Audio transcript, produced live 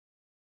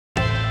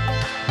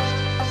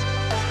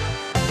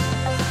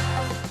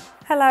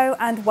Hello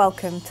and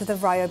welcome to the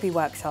RYOBI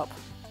workshop.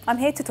 I'm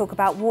here to talk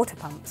about water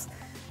pumps.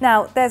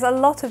 Now, there's a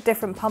lot of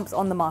different pumps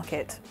on the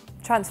market.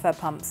 Transfer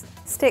pumps,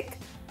 stick,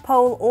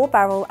 pole or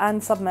barrel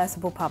and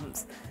submersible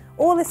pumps.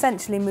 All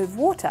essentially move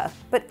water,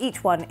 but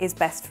each one is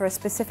best for a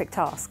specific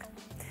task.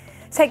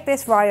 Take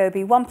this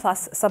RYOBI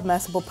 1+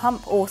 submersible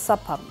pump or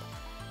sub pump,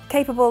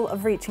 capable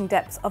of reaching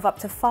depths of up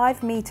to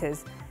 5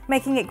 meters,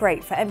 making it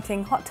great for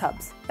emptying hot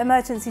tubs,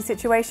 emergency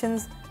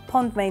situations,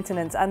 pond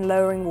maintenance and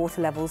lowering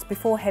water levels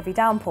before heavy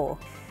downpour.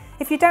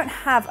 If you don't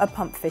have a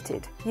pump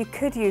fitted, you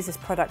could use this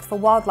product for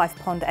wildlife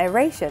pond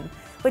aeration,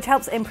 which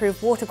helps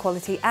improve water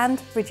quality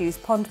and reduce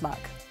pond muck.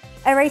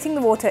 Aerating the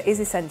water is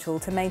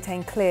essential to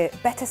maintain clear,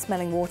 better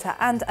smelling water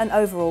and an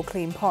overall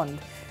clean pond.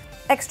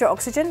 Extra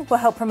oxygen will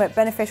help promote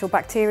beneficial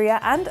bacteria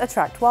and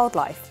attract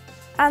wildlife.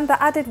 And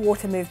the added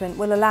water movement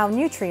will allow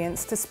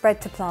nutrients to spread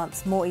to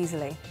plants more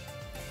easily.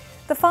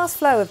 The fast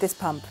flow of this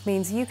pump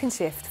means you can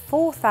shift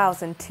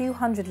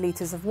 4,200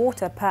 litres of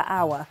water per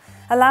hour,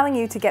 allowing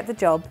you to get the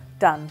job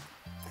done.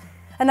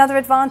 Another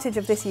advantage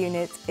of this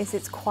unit is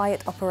its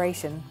quiet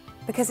operation.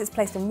 Because it's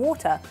placed in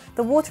water,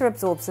 the water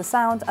absorbs the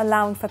sound,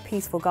 allowing for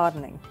peaceful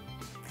gardening.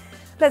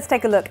 Let's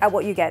take a look at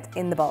what you get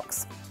in the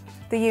box.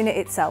 The unit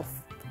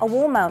itself, a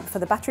wall mount for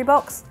the battery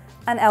box,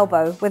 an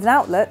elbow with an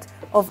outlet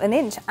of 1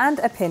 inch and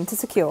a pin to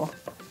secure.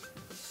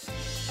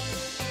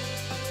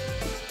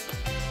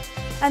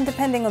 And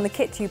depending on the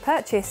kit you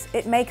purchase,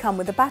 it may come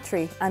with a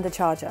battery and a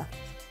charger.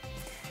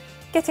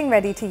 Getting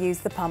ready to use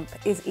the pump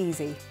is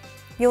easy.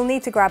 You'll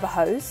need to grab a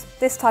hose.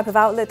 This type of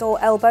outlet or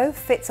elbow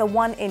fits a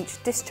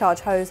 1-inch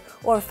discharge hose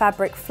or a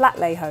fabric flat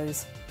lay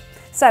hose.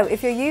 So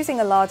if you're using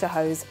a larger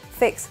hose,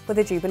 fix with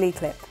a Jubilee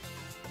clip.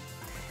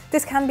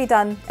 This can be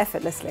done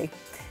effortlessly.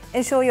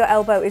 Ensure your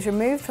elbow is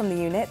removed from the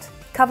unit,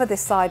 cover this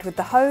side with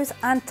the hose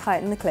and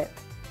tighten the clip.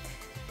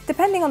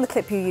 Depending on the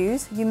clip you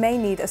use, you may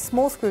need a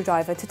small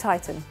screwdriver to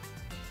tighten.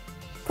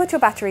 Put your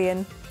battery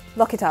in,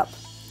 lock it up,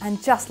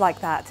 and just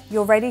like that,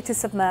 you're ready to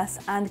submerge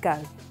and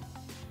go.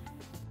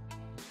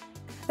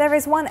 There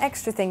is one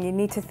extra thing you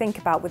need to think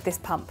about with this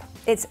pump.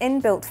 Its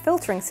inbuilt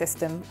filtering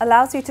system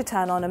allows you to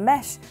turn on a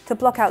mesh to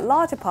block out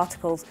larger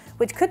particles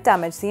which could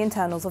damage the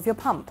internals of your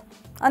pump.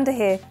 Under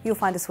here, you'll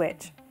find a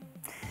switch.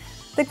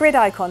 The grid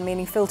icon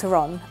meaning filter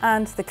on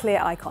and the clear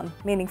icon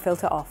meaning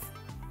filter off.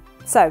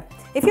 So,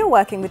 if you're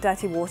working with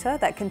dirty water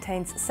that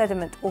contains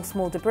sediment or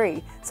small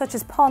debris, such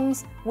as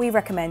ponds, we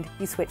recommend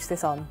you switch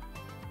this on.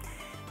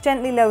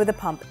 Gently lower the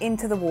pump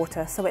into the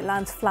water so it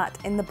lands flat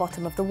in the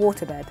bottom of the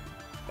waterbed.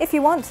 If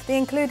you want, the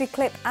included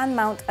clip and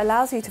mount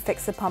allows you to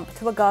fix the pump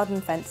to a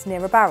garden fence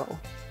near a barrel.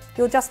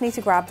 You'll just need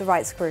to grab the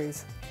right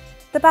screws.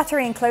 The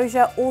battery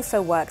enclosure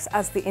also works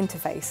as the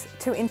interface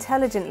to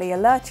intelligently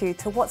alert you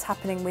to what's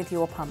happening with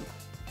your pump.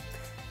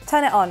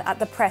 Turn it on at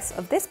the press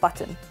of this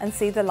button and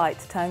see the light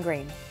turn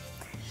green.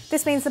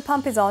 This means the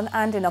pump is on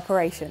and in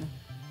operation.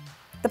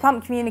 The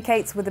pump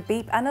communicates with a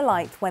beep and a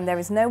light when there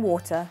is no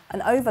water,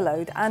 an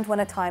overload and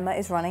when a timer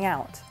is running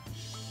out.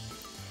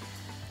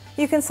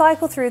 You can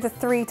cycle through the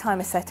 3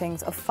 timer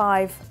settings of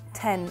 5,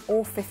 10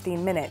 or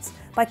 15 minutes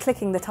by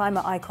clicking the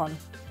timer icon,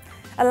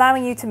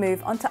 allowing you to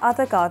move on to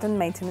other garden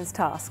maintenance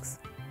tasks.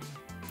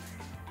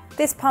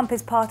 This pump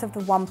is part of the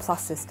 1+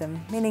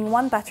 system, meaning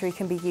one battery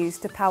can be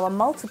used to power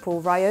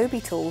multiple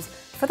RYOBI tools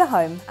for the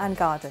home and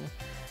garden.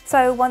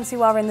 So once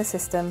you are in the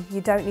system,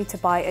 you don't need to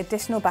buy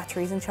additional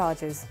batteries and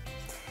chargers.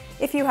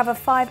 If you have a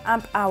 5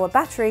 amp-hour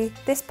battery,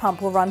 this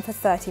pump will run for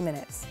 30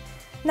 minutes.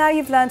 Now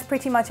you've learned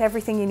pretty much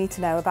everything you need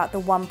to know about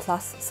the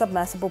 1+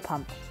 submersible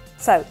pump.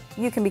 So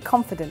you can be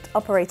confident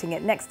operating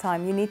it next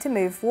time you need to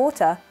move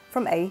water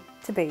from A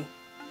to B.